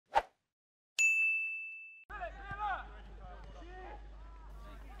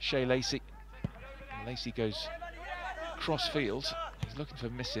Shea Lacey. Lacey goes cross field. He's looking for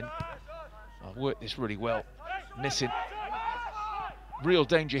Missin. I'll work this really well. Missin. Real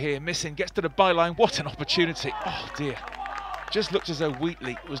danger here. Missin gets to the byline. What an opportunity. Oh dear. Just looked as though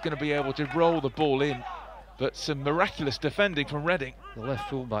Wheatley was going to be able to roll the ball in, but some miraculous defending from Reading. The left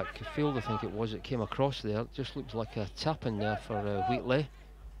fullback field, I think it was, it came across there. It just looked like a tap in there for Wheatley.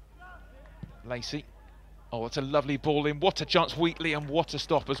 Lacey. Oh, it's a lovely ball in. What a chance, Wheatley, and what a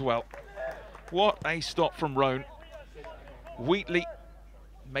stop as well. What a stop from Roan. Wheatley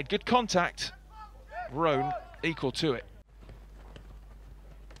made good contact. Roan equal to it.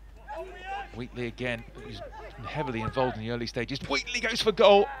 Wheatley again, who's heavily involved in the early stages. Wheatley goes for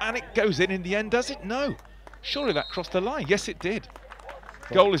goal, and it goes in the end, does it? No. Surely that crossed the line. Yes, it did.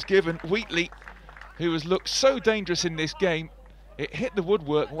 Goal is given. Wheatley, who has looked so dangerous in this game, it hit the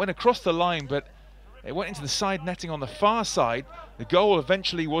woodwork, went across the line, but it went into the side netting on the far side. The goal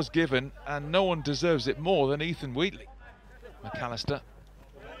eventually was given, and no one deserves it more than Ethan Wheatley. McAllister.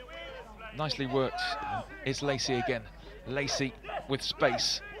 Nicely worked. It's Lacey again. Lacey with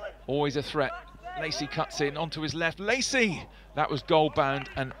space. Always a threat. Lacey cuts in onto his left. Lacey! That was goal bound,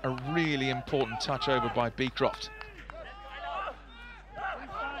 and a really important touch over by Beecroft.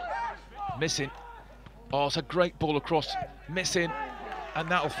 Missing. Oh, it's a great ball across. Missing, and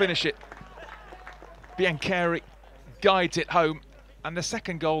that'll finish it. Biancheri guides it home, and the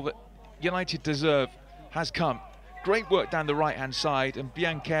second goal that United deserve has come. Great work down the right-hand side, and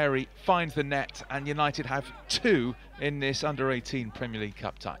Biancheri finds the net, and United have 2 in this under-18 Premier League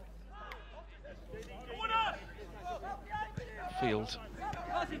Cup tie. Field.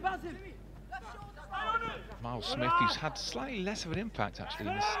 Miles Smith, who's had slightly less of an impact actually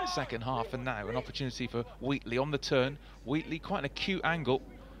in this second half, and now an opportunity for Wheatley on the turn. Wheatley, quite an acute angle.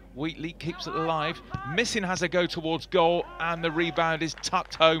 Wheatley keeps it alive. Missing has a go towards goal, and the rebound is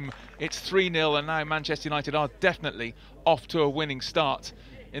tucked home. It's 3-0, and now Manchester United are definitely off to a winning start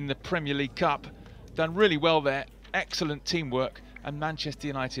in the Premier League Cup. Done really well there. Excellent teamwork, and Manchester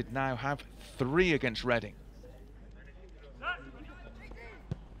United now have 3 against Reading.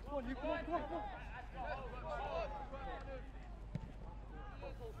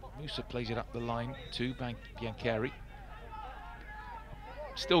 Musa plays it up the line to Biancheri.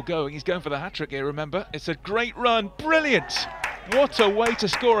 Still going, he's going for the hat-trick here, remember. It's a great run, brilliant! What a way to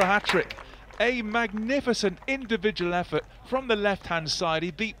score a hat-trick. A magnificent individual effort from the left-hand side. He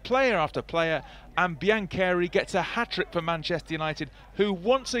beat player after player, and Biancheri gets a hat-trick for Manchester United, who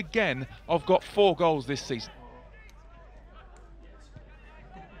once again have got 4 goals this season.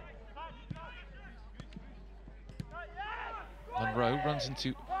 Monroe runs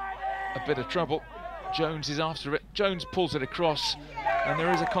into a bit of trouble. Jones is after it. Jones pulls it across, and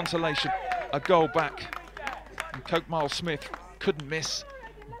there is a consolation, a goal back. And Coke Miles Smith couldn't miss,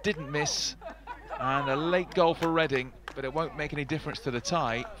 didn't miss, and a late goal for Reading, but it won't make any difference to the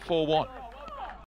tie. 4-1.